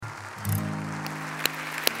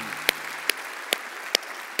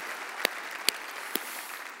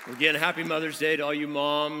Again, happy Mother's Day to all you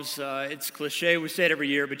moms. It's cliche, we say it every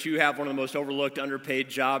year, but you have one of the most overlooked, underpaid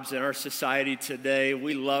jobs in our society today.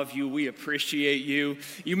 We love you. We appreciate you.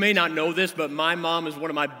 You may not know this, but my mom is one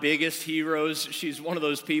of my biggest heroes. She's one of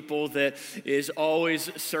those people that is always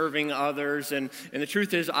serving others. And the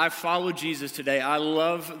truth is, I follow Jesus today. I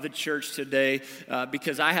love the church today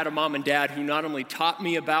because I had a mom and dad who not only taught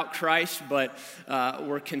me about Christ, but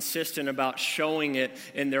were consistent about showing it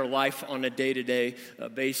in their life on a day-to-day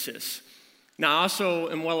basis. Now, I also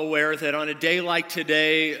am well aware that on a day like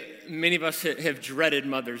today, many of us have dreaded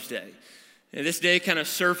Mother's Day. And this day kind of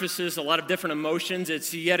surfaces a lot of different emotions.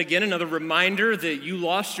 It's yet again another reminder that you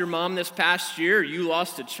lost your mom this past year. You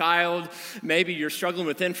lost a child. Maybe you're struggling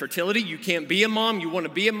with infertility. You can't be a mom. You want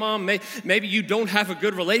to be a mom. Maybe you don't have a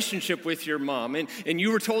good relationship with your mom. And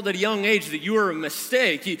you were told at a young age that you were a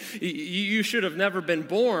mistake. You should have never been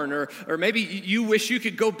born. Or maybe you wish you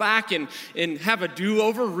could go back and have a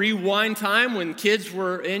do-over, rewind time when kids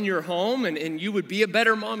were in your home and you would be a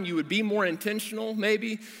better mom. You would be more intentional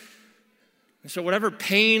maybe. So whatever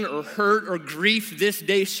pain or hurt or grief this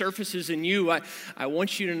day surfaces in you, I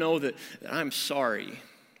want you to know that I'm sorry.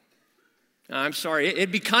 I'm sorry.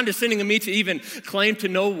 It'd be condescending of me to even claim to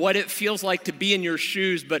know what it feels like to be in your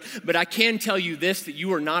shoes, but I can tell you this, that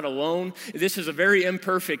you are not alone. This is a very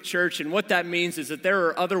imperfect church, and what that means is that there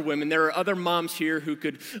are other women, there are other moms here who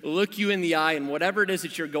could look you in the eye and whatever it is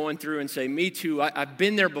that you're going through and say, me too, I've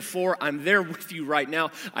been there before, I'm there with you right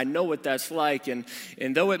now, I know what that's like, and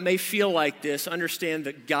though it may feel like this, understand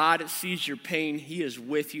that God sees your pain, He is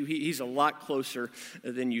with you, He's a lot closer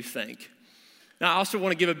than you think. Now, I also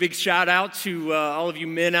want to give a big shout out to all of you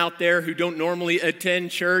men out there who don't normally attend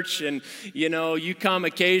church and, you come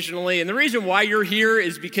occasionally. And the reason why you're here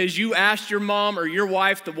is because you asked your mom or your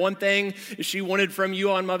wife the one thing she wanted from you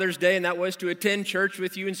on Mother's Day, and that was to attend church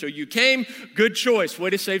with you. And so you came. Good choice. Way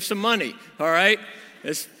to save some money. All right?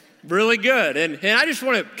 It's really good. And I just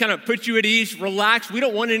want to kind of put you at ease, relax. We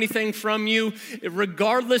don't want anything from you.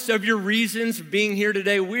 Regardless of your reasons of being here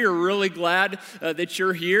today, we are really glad that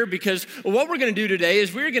you're here because what we're going to do today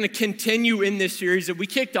is we're going to continue in this series that we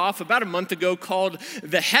kicked off about a month ago called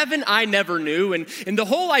The Heaven I Never Knew. And the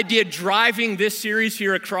whole idea driving this series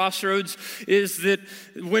here at Crossroads is that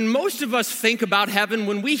when most of us think about heaven,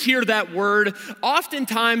 when we hear that word,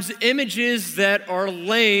 oftentimes images that are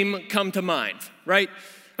lame come to mind, right?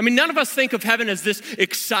 I mean, none of us think of heaven as this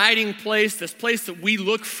exciting place, this place that we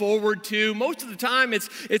look forward to. Most of the time,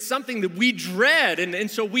 it's something that we dread, and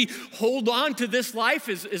so we hold on to this life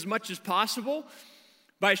as much as possible.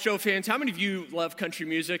 By a show of hands, how many of you love country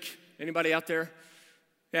music? Anybody out there?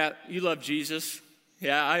 Yeah, you love Jesus.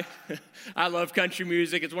 Yeah, I love country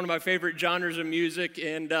music. It's one of my favorite genres of music.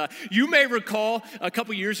 And you may recall a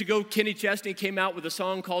couple years ago, Kenny Chesney came out with a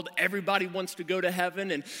song called Everybody Wants to Go to Heaven.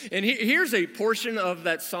 And here's a portion of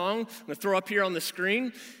that song I'm going to throw up here on the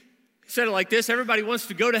screen. He said it like this: everybody wants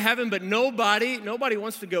to go to heaven, but nobody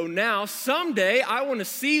wants to go now. Someday I want to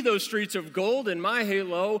see those streets of gold in my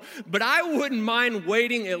halo, but I wouldn't mind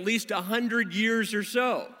waiting at least 100 years or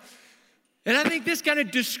so. And I think this kind of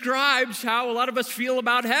describes how a lot of us feel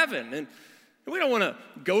about heaven. And we don't want to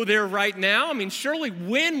go there right now. I mean, surely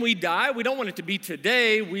when we die, we don't want it to be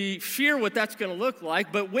today. We fear what that's going to look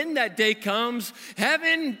like. But when that day comes,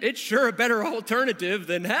 heaven, it's sure a better alternative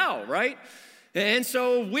than hell, right? And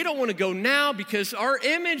so we don't want to go now because our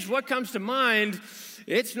image, what comes to mind,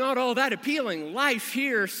 it's not all that appealing. Life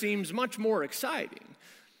here seems much more exciting.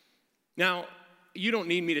 Now, you don't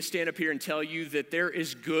need me to stand up here and tell you that there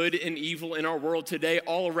is good and evil in our world today.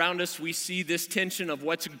 All around us, we see this tension of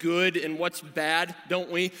what's good and what's bad,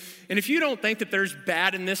 don't we? And if you don't think that there's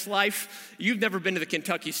bad in this life, you've never been to the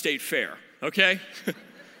Kentucky State Fair, okay?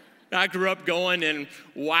 I grew up going and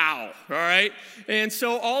wow, all right? And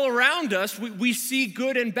so all around us, we see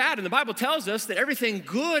good and bad. And the Bible tells us that everything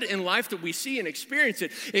good in life that we see and experience,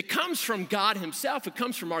 it comes from God Himself. It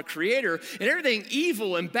comes from our Creator. And everything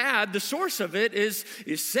evil and bad, the source of it is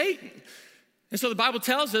Satan. And so the Bible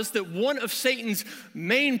tells us that one of Satan's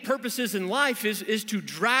main purposes in life is to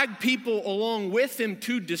drag people along with him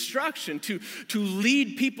to destruction, to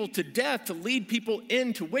lead people to death, to lead people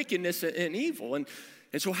into wickedness and evil.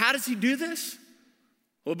 And so how does he do this?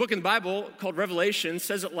 Well, a book in the Bible called Revelation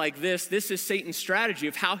says it like this. This is Satan's strategy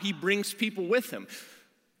of how he brings people with him.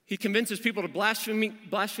 He convinces people to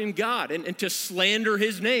blaspheme God and to slander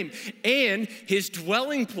His name and His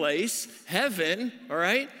dwelling place, heaven, all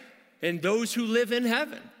right, and those who live in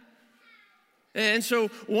heaven. And so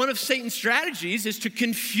one of Satan's strategies is to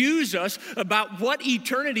confuse us about what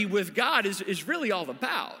eternity with God is really all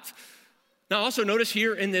about. Now, also notice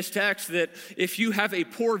here in this text that if you have a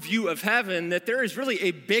poor view of heaven, that there is really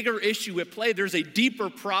a bigger issue at play. There's a deeper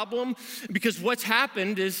problem, because what's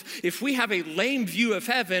happened is if we have a lame view of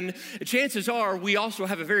heaven, chances are we also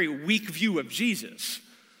have a very weak view of Jesus.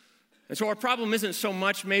 And so our problem isn't so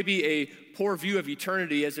much maybe a poor view of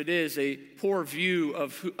eternity as it is a poor view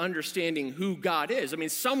of understanding who God is. I mean,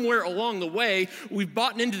 somewhere along the way, we've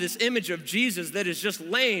bought into this image of Jesus that is just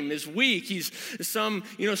lame, is weak. He's some,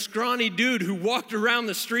 scrawny dude who walked around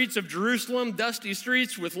the streets of Jerusalem, dusty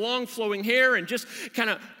streets with long flowing hair, and just kind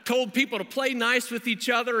of told people to play nice with each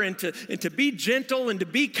other and to be gentle and to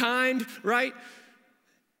be kind, right?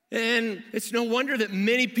 And it's no wonder that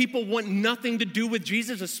many people want nothing to do with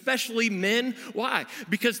Jesus, especially men. Why?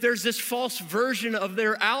 Because there's this false version of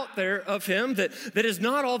him that is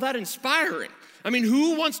not all that inspiring. I mean,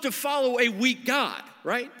 who wants to follow a weak God,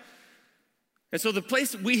 right? And so the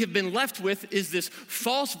place that we have been left with is this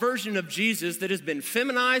false version of Jesus that has been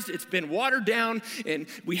feminized, it's been watered down, and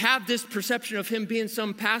we have this perception of him being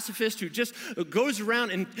some pacifist who just goes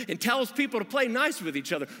around and tells people to play nice with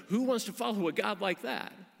each other. Who wants to follow a God like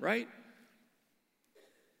that, right?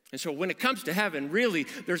 And so when it comes to heaven, really,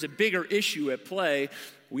 there's a bigger issue at play.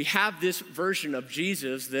 We have this version of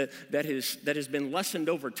Jesus that has been lessened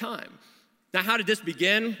over time. Now, how did this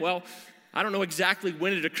begin? Well, I don't know exactly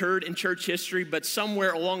when it occurred in church history, but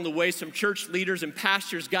somewhere along the way, some church leaders and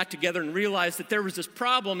pastors got together and realized that there was this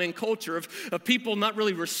problem in culture of people not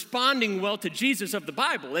really responding well to Jesus of the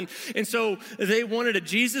Bible. And so they wanted a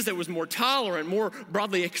Jesus that was more tolerant, more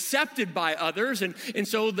broadly accepted by others. And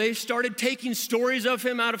so they started taking stories of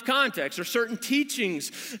him out of context, or certain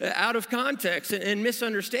teachings out of context and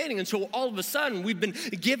misunderstanding. And so all of a sudden, we've been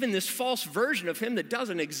given this false version of him that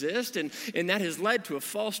doesn't exist, and that has led to a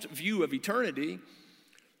false view of eternity.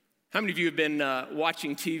 How many of you have been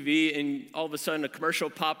watching TV and all of a sudden a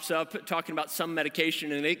commercial pops up talking about some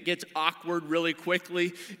medication and it gets awkward really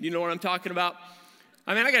quickly? You know what I'm talking about?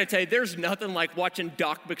 I mean, I gotta tell you, there's nothing like watching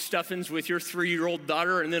Doc McStuffins with your 3-year-old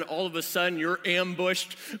daughter, and then all of a sudden you're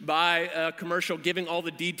ambushed by a commercial giving all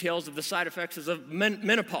the details of the side effects of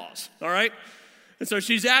menopause, all right? And so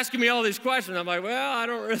she's asking me all these questions. I'm like, well, I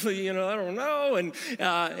don't really, I don't know. And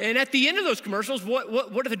at the end of those commercials,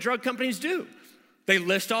 what do the drug companies do? They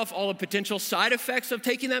list off all the potential side effects of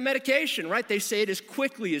taking that medication, right? They say it as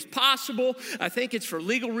quickly as possible. I think it's for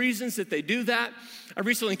legal reasons that they do that. I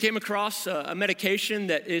recently came across a medication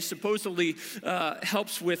that is supposedly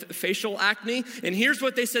helps with facial acne. And here's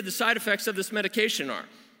what they said the side effects of this medication are.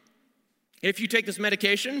 If you take this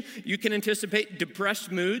medication, you can anticipate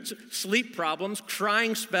depressed moods, sleep problems,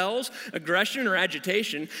 crying spells, aggression or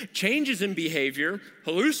agitation, changes in behavior,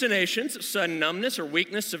 hallucinations, sudden numbness or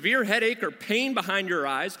weakness, severe headache or pain behind your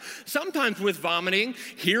eyes, sometimes with vomiting,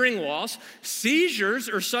 hearing loss, seizures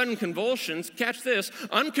or sudden convulsions, catch this,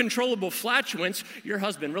 uncontrollable flatulence, your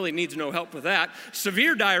husband really needs no help with that,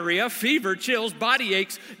 severe diarrhea, fever, chills, body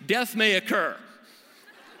aches, death may occur.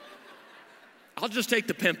 I'll just take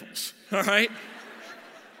the pimples, all right?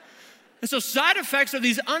 And so side effects are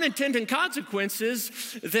these unintended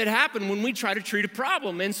consequences that happen when we try to treat a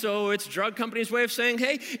problem. And so it's drug companies' way of saying,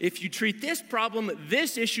 hey, if you treat this problem,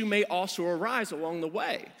 this issue may also arise along the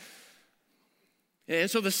way. And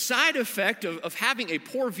so the side effect of having a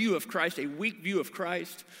poor view of Christ, a weak view of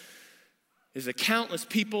Christ, is that countless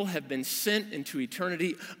people have been sent into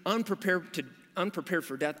eternity unprepared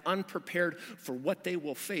for death, unprepared for what they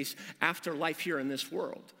will face after life here in this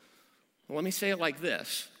world. Well, let me say it like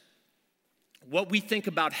this. What we think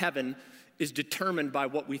about heaven is determined by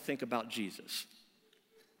what we think about Jesus.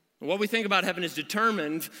 What we think about heaven is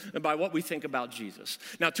determined by what we think about Jesus.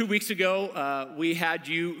 Now, 2 weeks ago, we had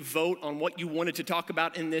you vote on what you wanted to talk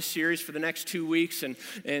about in this series for the next 2 weeks.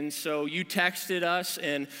 And so you texted us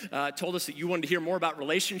and told us that you wanted to hear more about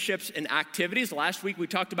relationships and activities. Last week, we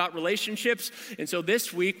talked about relationships. And so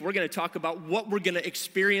this week, we're going to talk about what we're going to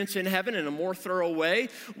experience in heaven in a more thorough way,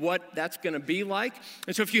 what that's going to be like.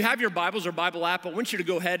 And so if you have your Bibles or Bible app, I want you to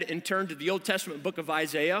go ahead and turn to the Old Testament book of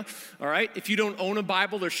Isaiah. All right? If you don't own a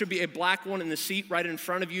Bible, there should be a black one in the seat right in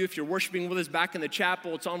front of you. If you're worshiping with us back in the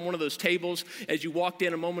chapel, it's on one of those tables as you walked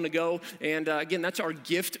in a moment ago. And again, that's our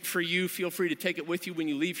gift for you. Feel free to take it with you when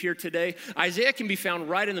you leave here today. Isaiah can be found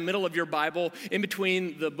right in the middle of your Bible, in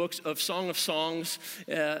between the books of Song of Songs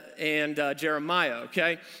and Jeremiah,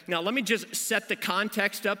 okay? Now, let me just set the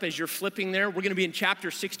context up as you're flipping there. We're going to be in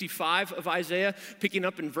chapter 65 of Isaiah, picking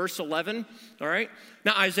up in verse 11, all right?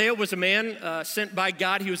 Now, Isaiah was a man sent by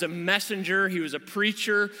God. He was a messenger. He was a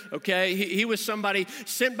preacher. okay? He was somebody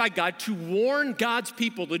sent by God to warn God's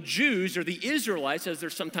people, the Jews, or the Israelites, as they're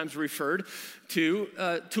sometimes referred to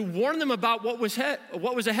warn them about what was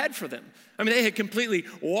ahead for them. I mean, they had completely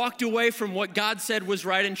walked away from what God said was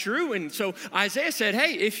right and true. And so Isaiah said,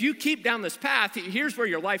 hey, if you keep down this path, here's where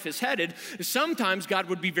your life is headed. Sometimes God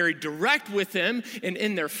would be very direct with them and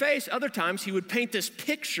in their face. Other times he would paint this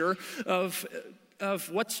picture of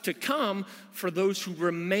what's to come for those who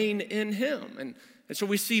remain in him. And so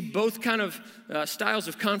we see both kind of styles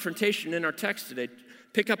of confrontation in our text today.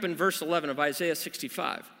 Pick up in verse 11 of Isaiah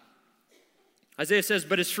 65. Isaiah says,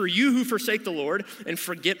 but as for you who forsake the Lord and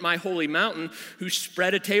forget my holy mountain, who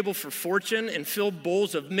spread a table for fortune and filled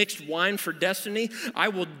bowls of mixed wine for destiny, I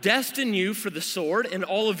will destine you for the sword and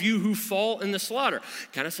all of you who fall in the slaughter.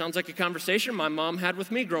 Kind of sounds like a conversation my mom had with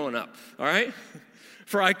me growing up, all right?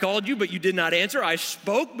 For I called you, but you did not answer. I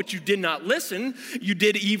spoke, but you did not listen. You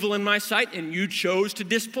did evil in my sight, and you chose to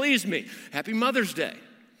displease me. Happy Mother's Day.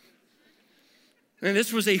 And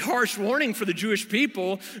this was a harsh warning for the Jewish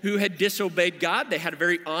people who had disobeyed God. They had a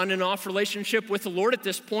very on and off relationship with the Lord at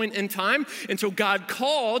this point in time. And so God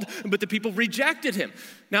called, but the people rejected him.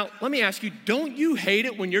 Now, let me ask you, don't you hate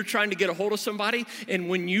it when you're trying to get a hold of somebody and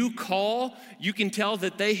when you call, you can tell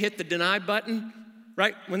that they hit the deny button,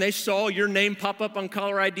 right? When they saw your name pop up on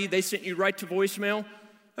caller ID, they sent you right to voicemail.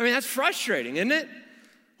 I mean, that's frustrating, isn't it?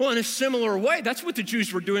 Well, in a similar way, that's what the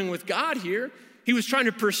Jews were doing with God here. He was trying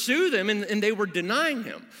to pursue them, and they were denying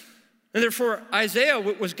him. And therefore, Isaiah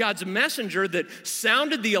was God's messenger that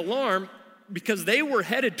sounded the alarm because they were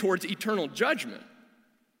headed towards eternal judgment.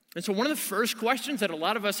 And so one of the first questions that a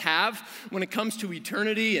lot of us have when it comes to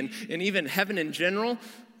eternity and even heaven in general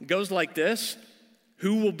goes like this: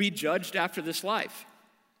 who will be judged after this life?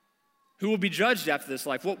 Who will be judged after this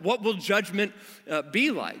life? What will judgment be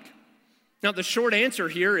like? Now, the short answer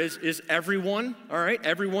here is everyone, all right?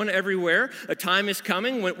 Everyone, everywhere. A time is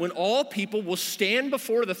coming when all people will stand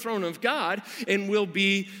before the throne of God and will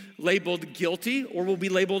be labeled guilty or will be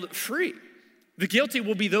labeled free. The guilty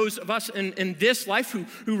will be those of us in this life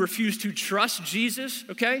who refuse to trust Jesus,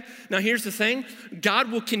 okay? Now, here's the thing. God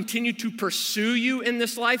will continue to pursue you in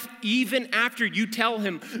this life even after you tell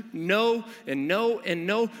him no and no and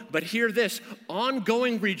no. But hear this,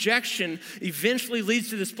 ongoing rejection eventually leads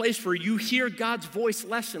to this place where you hear God's voice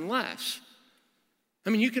less and less. I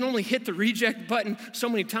mean, you can only hit the reject button so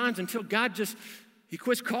many times until God he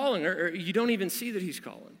quits calling or you don't even see that he's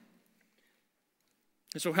calling.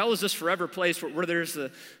 And so hell is this forever place where there's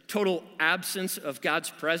the total absence of God's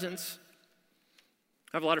presence.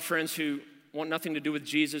 I have a lot of friends who want nothing to do with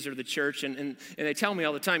Jesus or the church, and they tell me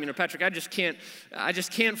all the time, Patrick, I just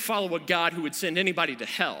can't follow a God who would send anybody to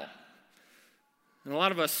hell. And a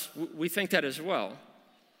lot of us, we think that as well.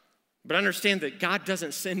 But understand that God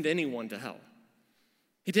doesn't send anyone to hell.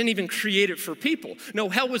 He didn't even create it for people. No,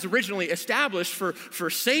 hell was originally established for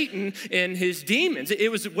Satan and his demons.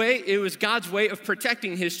 It was God's way of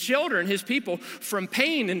protecting his children, his people, from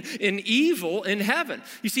pain and evil in heaven.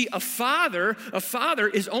 You see, a father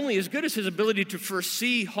is only as good as his ability to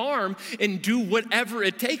foresee harm and do whatever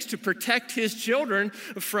it takes to protect his children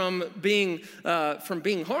from being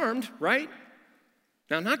harmed, right?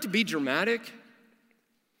 Now, not to be dramatic,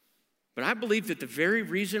 but I believe that the very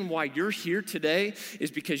reason why you're here today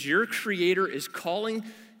is because your Creator is calling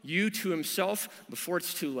you to himself before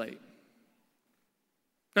it's too late.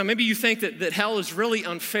 Now, maybe you think that hell is really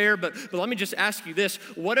unfair, but let me just ask you this.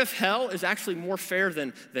 What if hell is actually more fair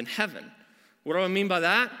than heaven? What do I mean by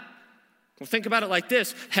that? Well, think about it like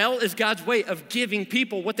this. Hell is God's way of giving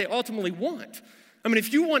people what they ultimately want. I mean,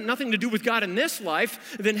 if you want nothing to do with God in this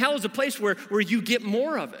life, then hell is a place where you get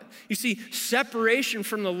more of it. You see, separation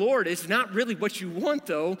from the Lord is not really what you want,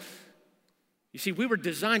 though. You see, we were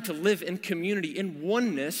designed to live in community, in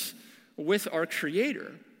oneness with our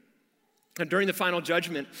Creator. And during the final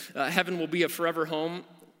judgment, heaven will be a forever home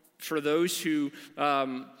for those who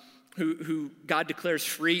God declares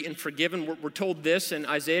free and forgiven. We're told this in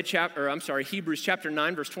Hebrews chapter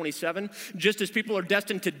 9, verse 27. Just as people are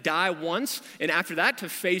destined to die once, and after that to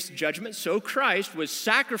face judgment, so Christ was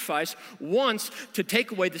sacrificed once to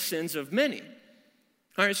take away the sins of many.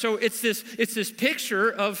 All right, so it's this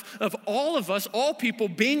picture of all of us, all people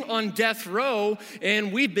being on death row,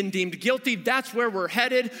 and we've been deemed guilty. That's where we're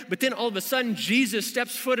headed. But then all of a sudden, Jesus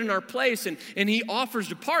steps foot in our place, and he offers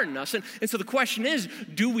to pardon us. And so the question is,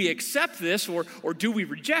 do we accept this or do we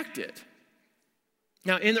reject it?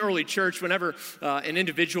 Now, in the early church, whenever an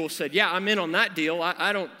individual said, yeah, I'm in on that deal,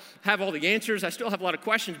 I don't have all the answers, I still have a lot of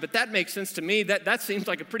questions, but that makes sense to me, that seems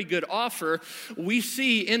like a pretty good offer. We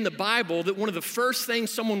see in the Bible that one of the first things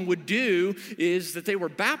someone would do is that they were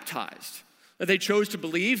baptized. They chose to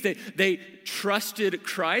believe, they trusted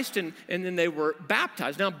Christ, and then they were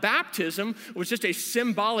baptized. Now, baptism was just a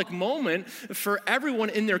symbolic moment for everyone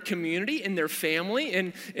in their community, in their family,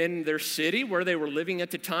 in their city where they were living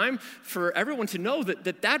at the time, for everyone to know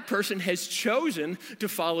that person has chosen to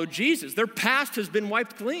follow Jesus. Their past has been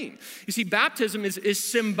wiped clean. You see, baptism is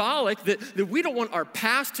symbolic that we don't want our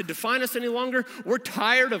past to define us any longer. We're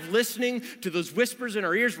tired of listening to those whispers in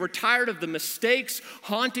our ears. We're tired of the mistakes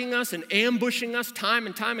haunting us and ambushing us time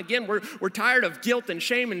and time again. We're tired of guilt and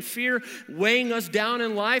shame and fear weighing us down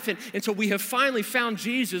in life. And so we have finally found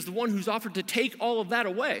Jesus, the one who's offered to take all of that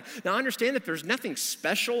away. Now, understand that there's nothing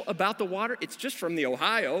special about the water. It's just from the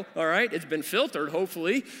Ohio, all right? It's been filtered,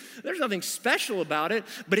 hopefully. There's nothing special about it,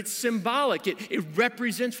 but it's symbolic. It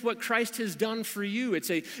represents what Christ has done for you.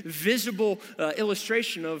 It's a visible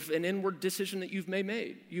illustration of an inward decision that you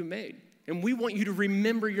made. And we want you to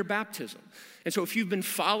remember your baptism. And so if you've been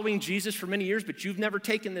following Jesus for many years, but you've never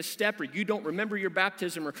taken this step, or you don't remember your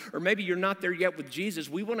baptism, or maybe you're not there yet with Jesus,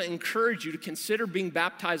 we want to encourage you to consider being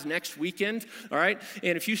baptized next weekend, all right?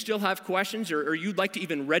 And if you still have questions, or you'd like to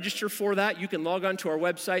even register for that, you can log on to our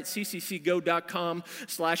website,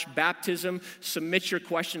 cccgo.com/baptism, submit your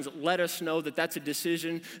questions, let us know that that's a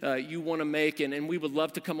decision you want to make, and we would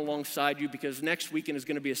love to come alongside you, because next weekend is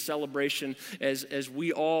going to be a celebration as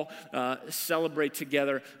we all celebrate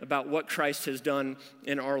together about what Christ has done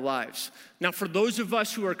in our lives. Now, for those of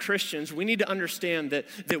us who are Christians, we need to understand that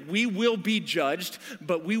we will be judged,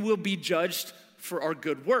 but we will be judged for our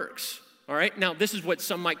good works. All right? Now, this is what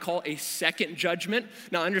some might call a second judgment.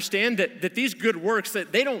 Now, understand that these good works,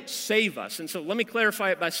 that they don't save us. And so let me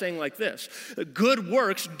clarify it by saying like this. Good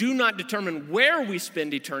works do not determine where we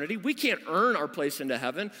spend eternity. We can't earn our place into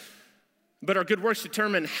heaven, but our good works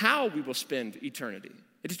determine how we will spend eternity.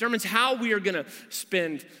 It determines how we are going to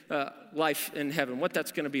spend life in heaven, what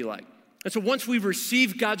that's going to be like. And so once we've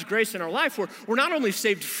received God's grace in our life, we're not only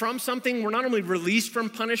saved from something, we're not only released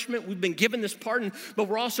from punishment, we've been given this pardon, but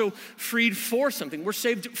we're also freed for something. We're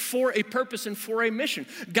saved for a purpose and for a mission.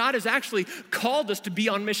 God has actually called us to be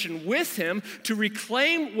on mission with Him, to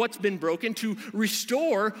reclaim what's been broken, to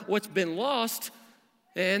restore what's been lost,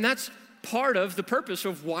 and that's part of the purpose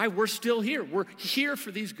of why we're still here. We're here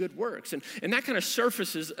for these good works. And that kind of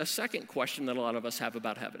surfaces a second question that a lot of us have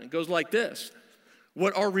about heaven. It goes like this.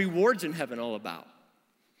 What are rewards in heaven all about?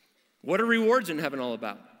 What are rewards in heaven all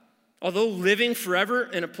about? Although living forever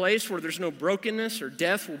in a place where there's no brokenness or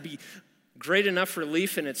death will be great enough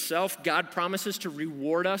relief in itself, God promises to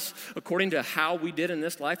reward us according to how we did in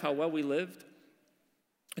this life, how well we lived.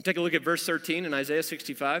 And take a look at verse 13 in Isaiah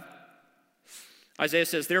 65. Isaiah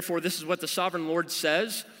says, therefore, this is what the sovereign Lord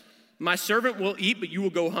says. My servant will eat, but you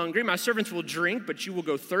will go hungry. My servants will drink, but you will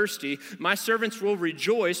go thirsty. My servants will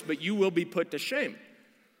rejoice, but you will be put to shame.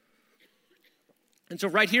 And so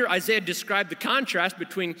right here, Isaiah described the contrast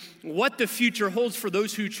between what the future holds for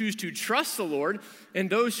those who choose to trust the Lord and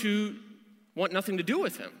those who want nothing to do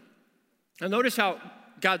with Him. Now notice how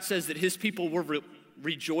God says that His people will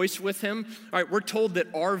rejoice with Him. All right, we're told that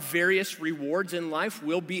our various rewards in life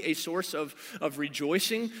will be a source of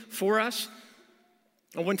rejoicing for us.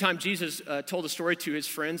 And one time Jesus told a story to His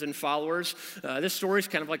friends and followers. This story is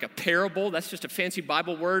kind of like a parable. That's just a fancy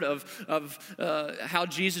Bible word of how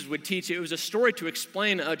Jesus would teach. It was a story to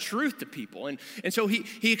explain a truth to people. And so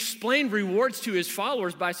he explained rewards to His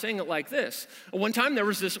followers by saying it like this. One time there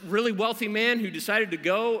was this really wealthy man who decided to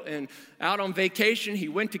go and out on vacation. He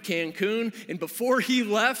went to Cancun, and before he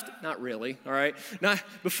left, not really, all right,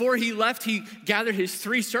 before he left, he gathered his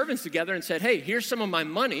 3 servants together and said, hey, here's some of my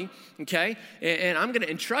money, okay, and I'm going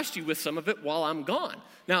to entrust you with some of it while I'm gone.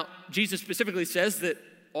 Now, Jesus specifically says that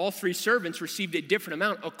all 3 servants received a different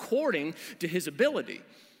amount according to his ability.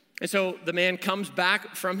 And so the man comes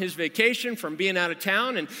back from his vacation, from being out of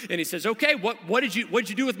town, and he says, okay, what did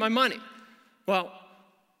you do with my money? Well,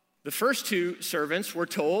 the first 2 servants were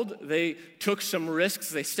told they took some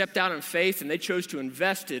risks, they stepped out in faith, and they chose to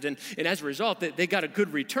invest it. And as a result, they got a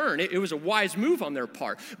good return. It was a wise move on their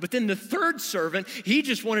part. But then the 3rd servant, he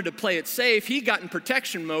just wanted to play it safe. He got in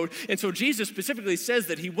protection mode. And so Jesus specifically says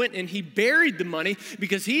that he went and he buried the money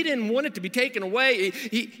because he didn't want it to be taken away.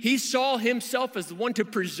 He saw himself as the one to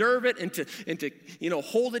preserve it and to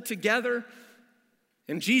hold it together.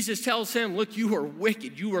 And Jesus tells him, look, you are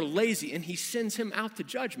wicked, you are lazy, and he sends him out to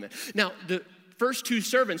judgment. Now, the first 2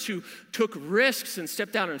 servants who took risks and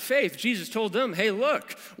stepped out in faith, Jesus told them, hey,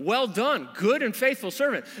 look, well done, good and faithful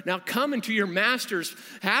servant. Now come into your master's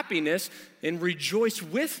happiness and rejoice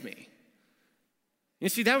with me. You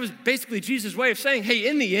see, that was basically Jesus' way of saying, hey,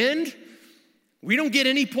 in the end, we don't get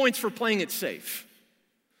any points for playing it safe.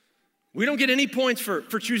 We don't get any points for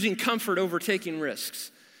choosing comfort over taking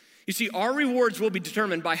risks. You see, our rewards will be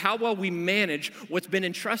determined by how well we manage what's been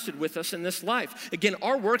entrusted with us in this life. Again,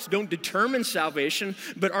 our works don't determine salvation,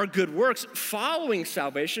 but our good works following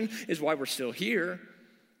salvation is why we're still here.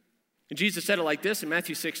 And Jesus said it like this in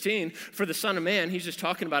Matthew 16, for the Son of Man, he's just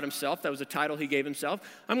talking about himself. That was a title he gave himself.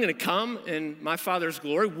 I'm going to come in my Father's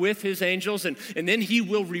glory with his angels, and then he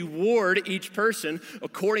will reward each person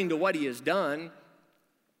according to what he has done.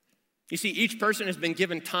 You see, each person has been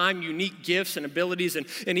given time, unique gifts and abilities,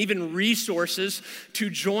 and even resources to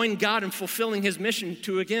join God in fulfilling his mission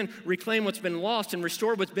to, again, reclaim what's been lost and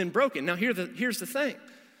restore what's been broken. Now, here's the thing.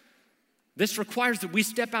 This requires that we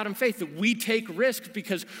step out in faith, that we take risks,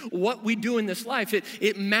 because what we do in this life,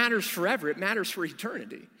 it matters forever. It matters for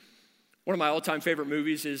eternity. One of my all-time favorite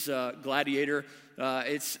movies is Gladiator.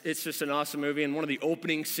 It's just an awesome movie, and one of the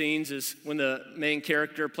opening scenes is when the main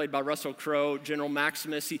character, played by Russell Crowe, General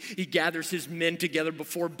Maximus, he gathers his men together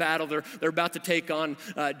before battle. They're about to take on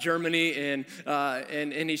Germany,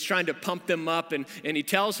 and he's trying to pump them up, and he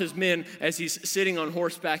tells his men as he's sitting on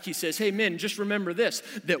horseback, he says, hey men, just remember this,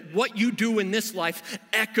 that what you do in this life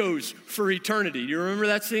echoes for eternity. Do you remember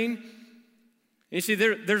that scene? And you see,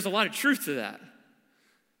 there's a lot of truth to that.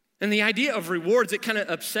 And the idea of rewards, it kind of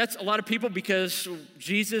upsets a lot of people because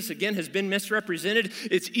Jesus, again, has been misrepresented.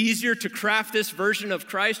 It's easier to craft this version of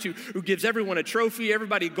Christ who gives everyone a trophy,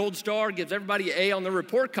 everybody a gold star, gives everybody an A on the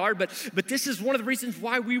report card, but this is one of the reasons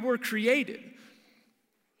why we were created.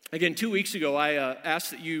 Again, 2 weeks ago, I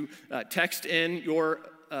asked that you text in your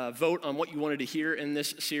vote on what you wanted to hear in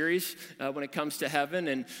this series when it comes to heaven.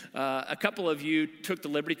 And a couple of you took the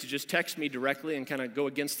liberty to just text me directly and kind of go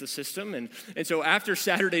against the system. And so after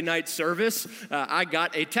Saturday night service, I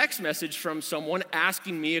got a text message from someone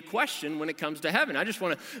asking me a question when it comes to heaven. I just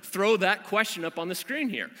want to throw that question up on the screen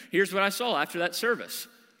here. Here's what I saw after that service.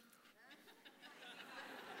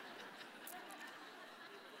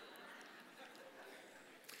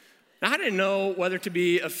 Now, I didn't know whether to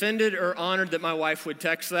be offended or honored that my wife would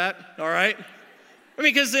text that, all right? I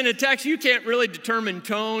mean, because in a text, you can't really determine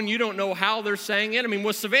tone. You don't know how they're saying it. I mean,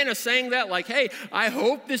 was Savannah saying that like, hey, I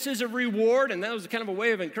hope this is a reward, and that was kind of a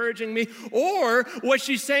way of encouraging me? Or was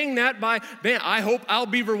she saying that by, man, I hope I'll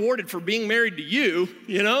be rewarded for being married to you,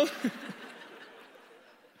 you know?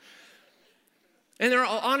 And there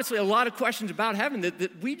are honestly a lot of questions about heaven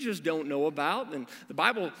that we just don't know about, and the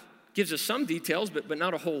Bible gives us some details, but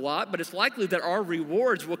not a whole lot. But it's likely that our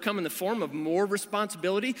rewards will come in the form of more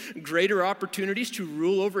responsibility, greater opportunities to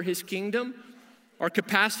rule over his kingdom. Our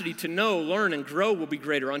capacity to know, learn, and grow will be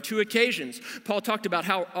greater. On 2 occasions, Paul talked about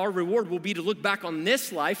how our reward will be to look back on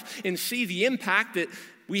this life and see the impact that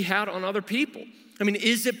we had on other people. I mean,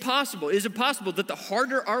 is it possible? Is it possible that the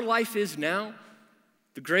harder our life is now,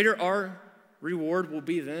 the greater our reward will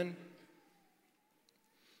be then?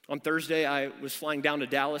 On Thursday, I was flying down to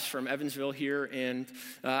Dallas from Evansville here, and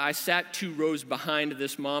I sat 2 rows behind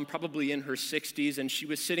this mom, probably in her 60s, and she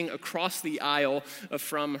was sitting across the aisle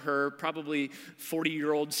from her probably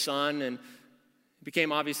 40-year-old son, and it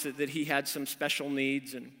became obvious that he had some special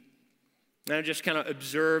needs, and I just kind of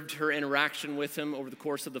observed her interaction with him over the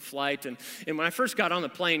course of the flight. And when I first got on the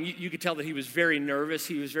plane, you could tell that he was very nervous.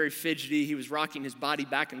 He was very fidgety. He was rocking his body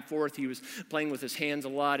back and forth. He was playing with his hands a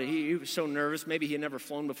lot. He was so nervous. Maybe he had never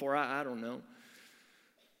flown before. I don't know.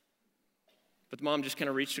 But the mom just kind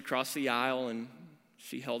of reached across the aisle, and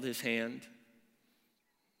she held his hand.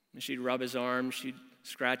 And she'd rub his arm. She'd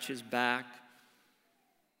scratch his back.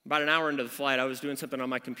 About an hour into the flight, I was doing something on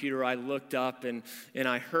my computer. I looked up, and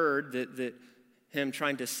I heard that him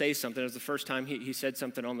trying to say something. It was the first time he said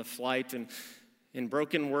something on the flight, and in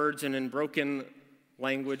broken words and in broken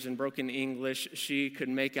language and broken English, she could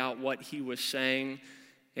make out what he was saying.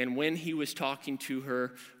 And when he was talking to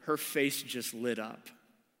her, her face just lit up.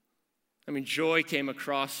 I mean, joy came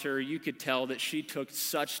across her. You could tell that she took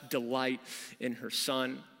such delight in her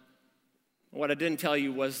son. What I didn't tell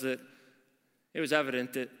you was that it was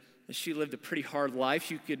evident that she lived a pretty hard life.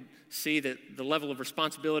 You could see that the level of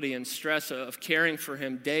responsibility and stress of caring for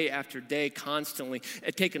him day after day constantly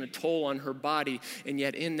had taken a toll on her body. And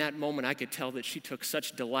yet in that moment, I could tell that she took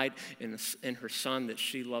such delight in her son that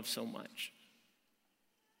she loved so much.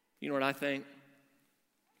 You know what I think?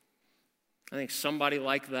 I think somebody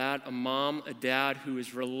like that, a mom, a dad who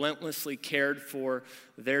is relentlessly cared for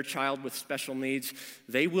their child with special needs,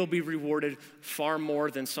 they will be rewarded far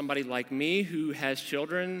more than somebody like me who has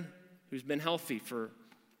children who's been healthy for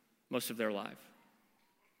most of their life.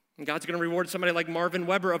 And God's going to reward somebody like Marvin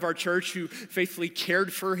Weber of our church who faithfully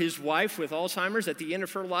cared for his wife with Alzheimer's at the end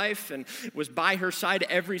of her life and was by her side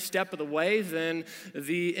every step of the way than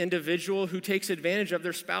the individual who takes advantage of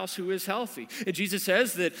their spouse who is healthy. And Jesus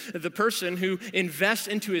says that the person who invests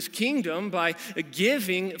into his kingdom by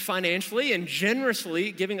giving financially and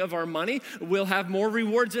generously giving of our money will have more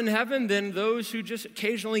rewards in heaven than those who just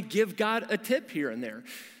occasionally give God a tip here and there.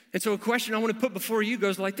 And so a question I want to put before you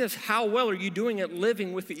goes like this: how well are you doing at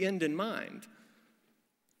living with the end in mind?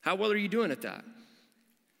 How well are you doing at that?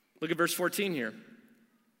 Look at verse 14 here.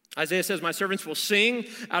 Isaiah says, my servants will sing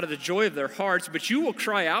out of the joy of their hearts, but you will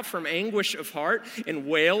cry out from anguish of heart and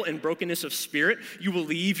wail in brokenness of spirit. You will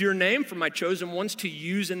leave your name for my chosen ones to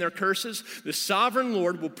use in their curses. The sovereign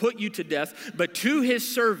Lord will put you to death, but to his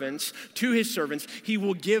servants, he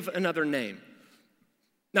will give another name.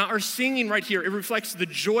 Now, our singing right here, it reflects the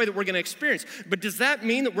joy that we're going to experience. But does that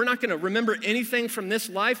mean that we're not going to remember anything from this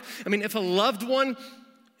life? I mean, if a loved one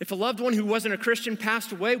who wasn't a Christian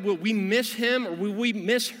passed away, will we miss him or will we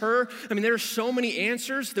miss her? I mean, there are so many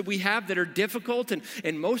answers that we have that are difficult,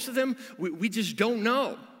 and most of them we just don't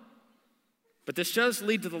know. But this does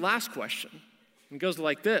lead to the last question. It goes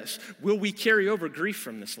like this: will we carry over grief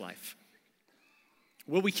from this life?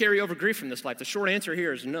 Will we carry over grief from this life? The short answer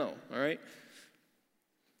here is no, all right?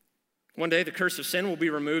 One day, the curse of sin will be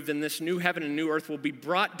removed, and this new heaven and new earth will be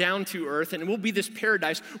brought down to earth, and it will be this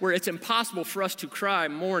paradise where it's impossible for us to cry,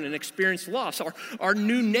 mourn, and experience loss. Our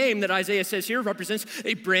new name that Isaiah says here represents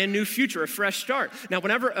a brand new future, a fresh start. Now,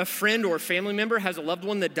 whenever a friend or a family member has a loved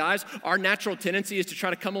one that dies, our natural tendency is to try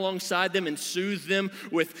to come alongside them and soothe them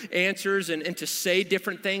with answers and to say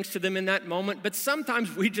different things to them in that moment. But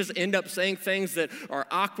sometimes we just end up saying things that are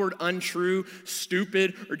awkward, untrue,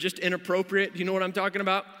 stupid, or just inappropriate. You know what I'm talking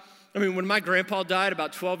about? I mean, when my grandpa died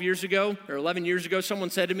about 12 years ago or 11 years ago, someone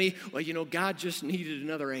said to me, well, you know, God just needed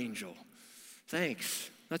another angel. Thanks.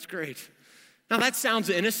 That's great. Now, that sounds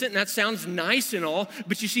innocent and that sounds nice and all,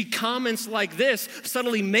 but you see, comments like this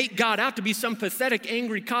subtly make God out to be some pathetic,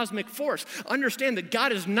 angry, cosmic force. Understand that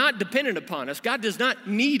God is not dependent upon us. God does not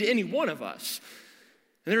need any one of us.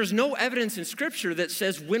 And there is no evidence in Scripture that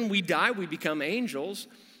says when we die, we become angels.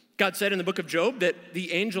 God said in the book of Job that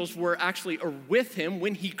the angels were actually with him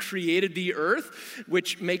when he created the earth,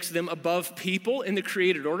 which makes them above people in the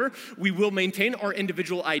created order. We will maintain our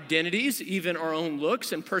individual identities, even our own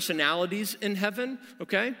looks and personalities in heaven,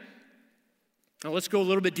 okay? Now let's go a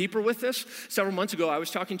little bit deeper with this. Several months ago, I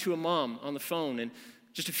was talking to a mom on the phone, and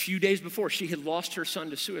just a few days before, she had lost her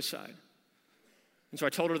son to suicide. And so I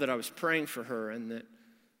told her that I was praying for her and that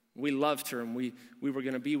we loved her and we were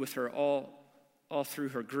going to be with her all through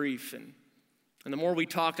her grief. And the more we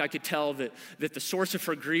talked, I could tell that the source of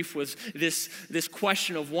her grief was this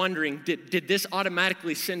question of wondering, did this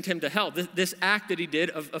automatically send him to hell? This act that he did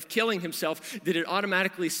of killing himself, did it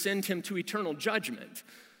automatically send him to eternal judgment?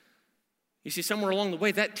 You see, somewhere along the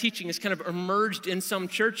way, that teaching has kind of emerged in some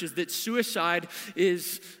churches that suicide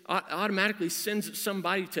automatically sends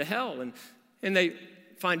somebody to hell. And they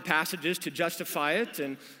find passages to justify it,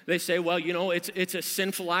 and they say, well, you know, it's a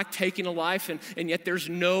sinful act, taking a life, and yet there's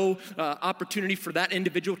no opportunity for that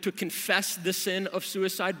individual to confess the sin of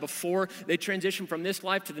suicide before they transition from this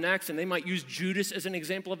life to the next. And they might use Judas as an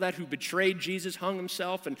example of that, who betrayed Jesus, hung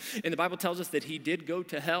himself, and the Bible tells us that he did go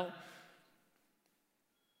to hell.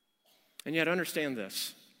 And yet understand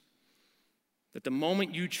this, that the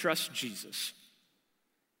moment you trust Jesus,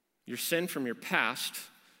 your sin from your past,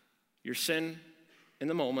 your sin in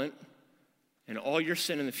the moment, and all your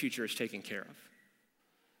sin in the future is taken care of.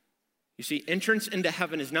 You see, entrance into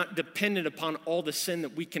heaven is not dependent upon all the sin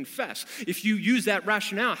that we confess. If you use that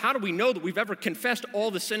rationale, how do we know that we've ever confessed all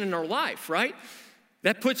the sin in our life, right?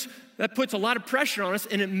 That puts a lot of pressure on us,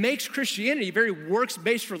 and it makes Christianity a very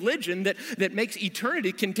works-based religion that makes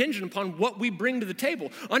eternity contingent upon what we bring to the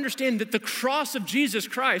table. Understand that the cross of Jesus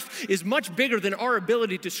Christ is much bigger than our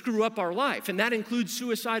ability to screw up our life, and that includes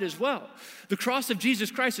suicide as well. The cross of Jesus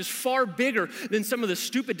Christ is far bigger than some of the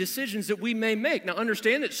stupid decisions that we may make. Now,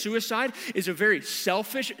 understand that suicide is a very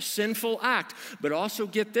selfish, sinful act, but also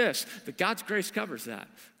get this, that God's grace covers that.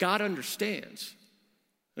 God understands.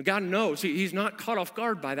 God knows. He's not caught off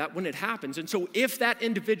guard by that when it happens. And so if that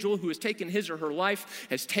individual who has taken his or her life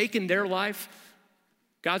has taken their life,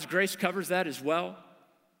 God's grace covers that as well.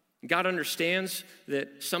 God understands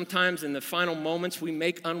that sometimes in the final moments we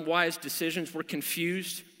make unwise decisions. We're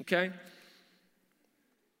confused, okay?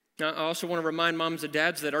 Now, I also want to remind moms and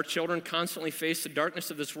dads that our children constantly face the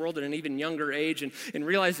darkness of this world at an even younger age and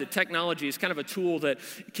realize that technology is kind of a tool that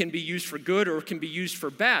can be used for good or can be used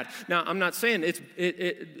for bad. Now, I'm not saying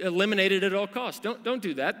it eliminated at all costs. Don't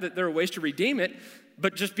do that. There are ways to redeem it.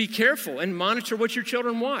 But just be careful and monitor what your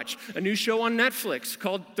children watch. A new show on Netflix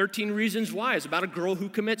called 13 Reasons Why is about a girl who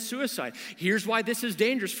commits suicide. Here's why this is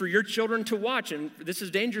dangerous for your children to watch, and this is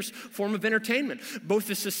a dangerous form of entertainment. Both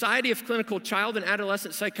the Society of Clinical Child and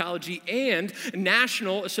Adolescent Psychology and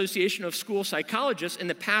National Association of School Psychologists in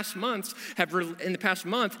the past month have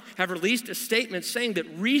released a statement saying that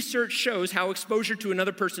research shows how exposure to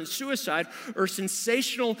another person's suicide or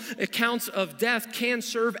sensational accounts of death can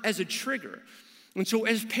serve as a trigger. And so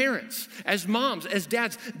as parents, as moms, as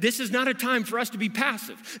dads, this is not a time for us to be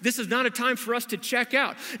passive. This is not a time for us to check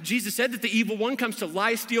out. Jesus said that the evil one comes to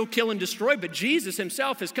lie, steal, kill, and destroy, but Jesus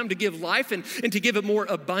himself has come to give life and to give it more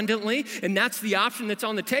abundantly, and that's the option that's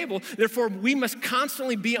on the table. Therefore, we must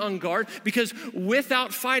constantly be on guard, because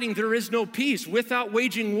without fighting, there is no peace. Without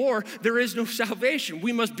waging war, there is no salvation.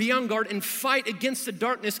 We must be on guard and fight against the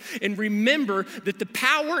darkness and remember that the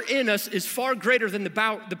power in us is far greater than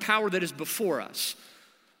the power that is before us.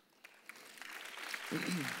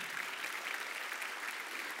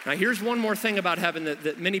 Now, here's one more thing about heaven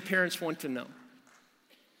that many parents want to know.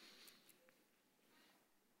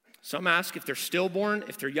 Some ask if their stillborn,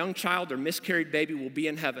 if their young child or miscarried baby will be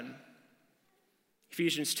in heaven.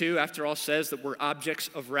 Ephesians 2, after all, says that we're objects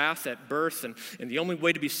of wrath at birth, and the only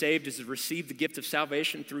way to be saved is to receive the gift of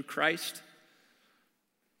salvation through Christ.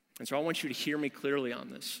 And so I want you to hear me clearly on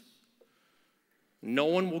this. No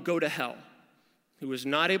one will go to hell who is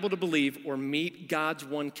not able to believe or meet God's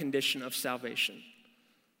one condition of salvation.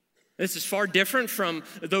 This is far different from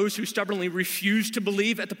those who stubbornly refuse to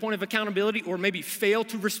believe at the point of accountability or maybe fail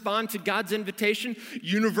to respond to God's invitation.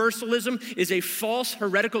 Universalism is a false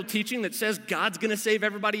heretical teaching that says God's gonna save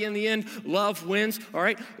everybody in the end. Love wins, all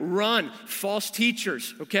right? Run, false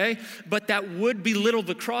teachers, okay? But that would belittle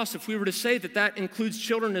the cross if we were to say that includes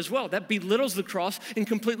children as well. That belittles the cross and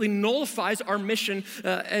completely nullifies our mission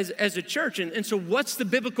as a church. And so what's the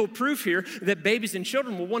biblical proof here that babies and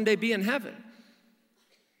children will one day be in heaven?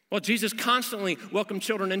 Well, Jesus constantly welcomed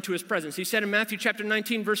children into his presence. He said in Matthew chapter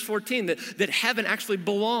 19, verse 14, that heaven actually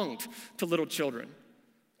belonged to little children.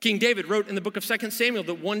 King David wrote in the book of 2 Samuel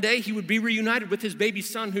that one day he would be reunited with his baby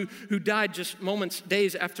son who died just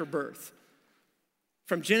days after birth.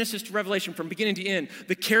 From Genesis to Revelation, from beginning to end,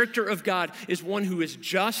 the character of God is one who is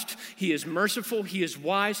just, he is merciful, he is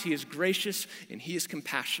wise, he is gracious, and he is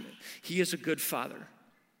compassionate. He is a good father.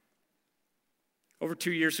 Over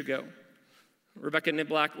 2 years ago, Rebecca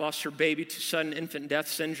Niblack lost her baby to sudden infant death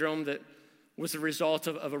syndrome that was the result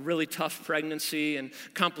of a really tough pregnancy and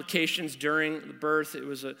complications during the birth. It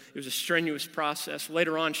was a strenuous process.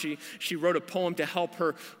 Later on, she wrote a poem to help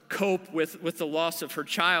her cope with the loss of her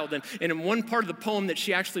child. And in one part of the poem that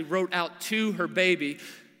she actually wrote out to her baby,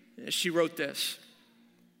 she wrote this.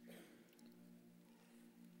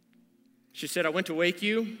 She said, "I went to wake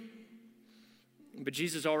you, but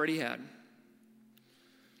Jesus already had.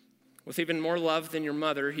 With even more love than your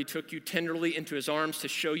mother, he took you tenderly into his arms to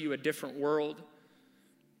show you a different world.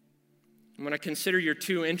 And when I consider your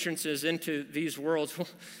two entrances into these worlds,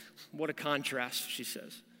 what a contrast," she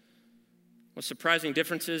says. "What surprising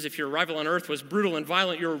differences. If your arrival on earth was brutal and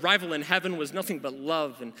violent, your arrival in heaven was nothing but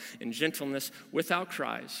love and gentleness, without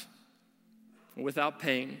cries, without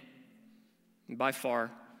pain, and by far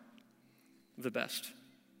the best."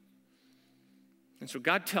 And so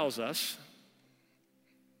God tells us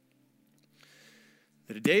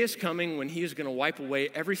that a day is coming when he is going to wipe away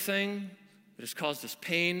everything that has caused us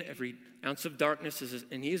pain, every ounce of darkness,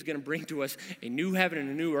 and he is going to bring to us a new heaven and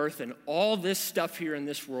a new earth, and all this stuff here in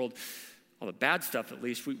this world, all the bad stuff at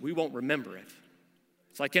least, we won't remember it.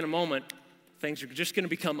 It's like in a moment, things are just going to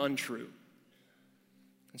become untrue.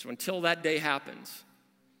 And so until that day happens,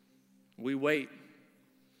 we wait.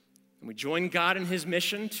 And we join God in his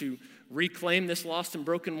mission to reclaim this lost and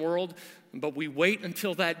broken world, but we wait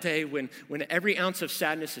until that day when every ounce of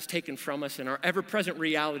sadness is taken from us and our ever-present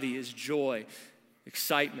reality is joy,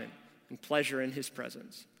 excitement, and pleasure in his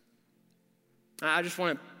presence. I just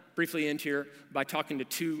want to briefly end here by talking to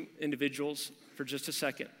two individuals for just a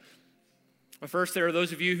second. First, there are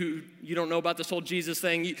those of you who you don't know about this whole Jesus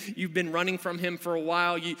thing. You've been running from him for a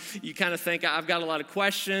while. You kind of think, I've got a lot of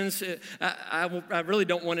questions. I really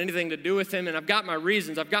don't want anything to do with him, and I've got my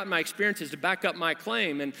reasons. I've got my experiences to back up my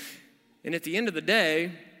claim. And at the end of the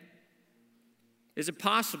day, is it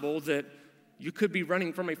possible that you could be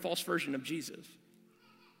running from a false version of Jesus?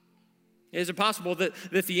 Is it possible that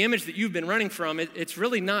the image that you've been running from, it's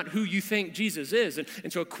really not who you think Jesus is?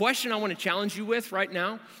 And so a question I want to challenge you with right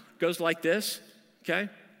now goes like this, okay?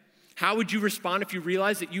 How would you respond if you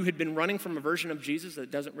realized that you had been running from a version of Jesus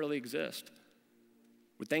that doesn't really exist?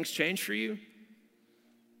 Would things change for you?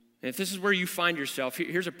 And if this is where you find yourself,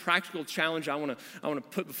 here's a practical challenge I want to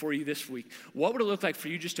put before you this week. What would it look like for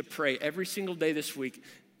you just to pray every single day this week,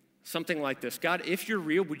 something like this? God, if you're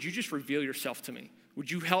real, would you just reveal yourself to me?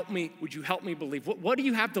 Would you help me? Would you help me believe? What do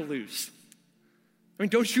you have to lose? I mean,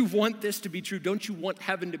 don't you want this to be true? Don't you want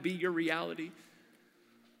heaven to be your reality?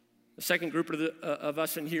 The second group of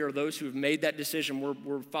us in here are those who have made that decision.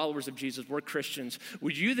 We're followers of Jesus. We're Christians.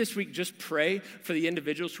 Would you this week just pray for the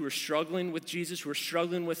individuals who are struggling with Jesus, who are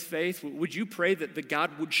struggling with faith? Would you pray that the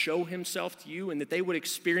God would show himself to you and that they would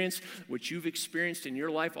experience what you've experienced in your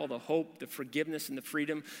life, all the hope, the forgiveness, and the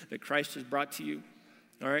freedom that Christ has brought to you?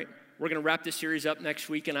 All right? We're going to wrap this series up next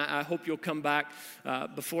week, and I hope you'll come back.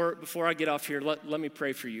 Before I get off here, let me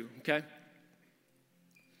pray for you, okay?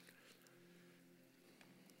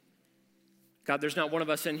 God, there's not one of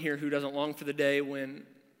us in here who doesn't long for the day when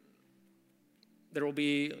there will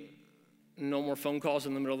be no more phone calls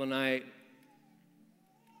in the middle of the night,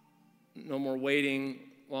 no more waiting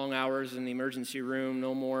long hours in the emergency room,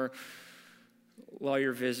 no more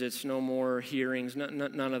lawyer visits, no more hearings,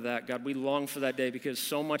 none of that. God, we long for that day because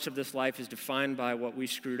so much of this life is defined by what we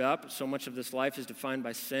screwed up. So much of this life is defined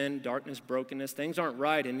by sin, darkness, brokenness. Things aren't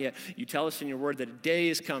right, and yet you tell us in your word that a day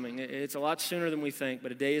is coming. It's a lot sooner than we think,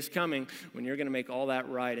 but a day is coming when you're going to make all that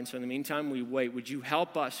right. And so in the meantime, we wait. Would you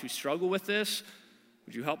help us who struggle with this?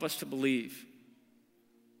 Would you help us to believe?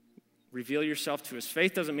 Reveal yourself to us.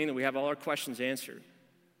 Faith doesn't mean that we have all our questions answered,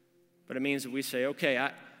 but it means that we say, okay,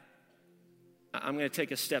 I'm going to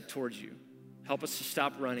take a step towards you. Help us to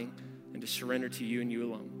stop running and to surrender to you and you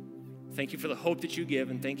alone. Thank you for the hope that you give,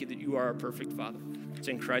 and thank you that you are our perfect Father. It's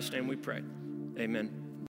in Christ's name we pray. Amen.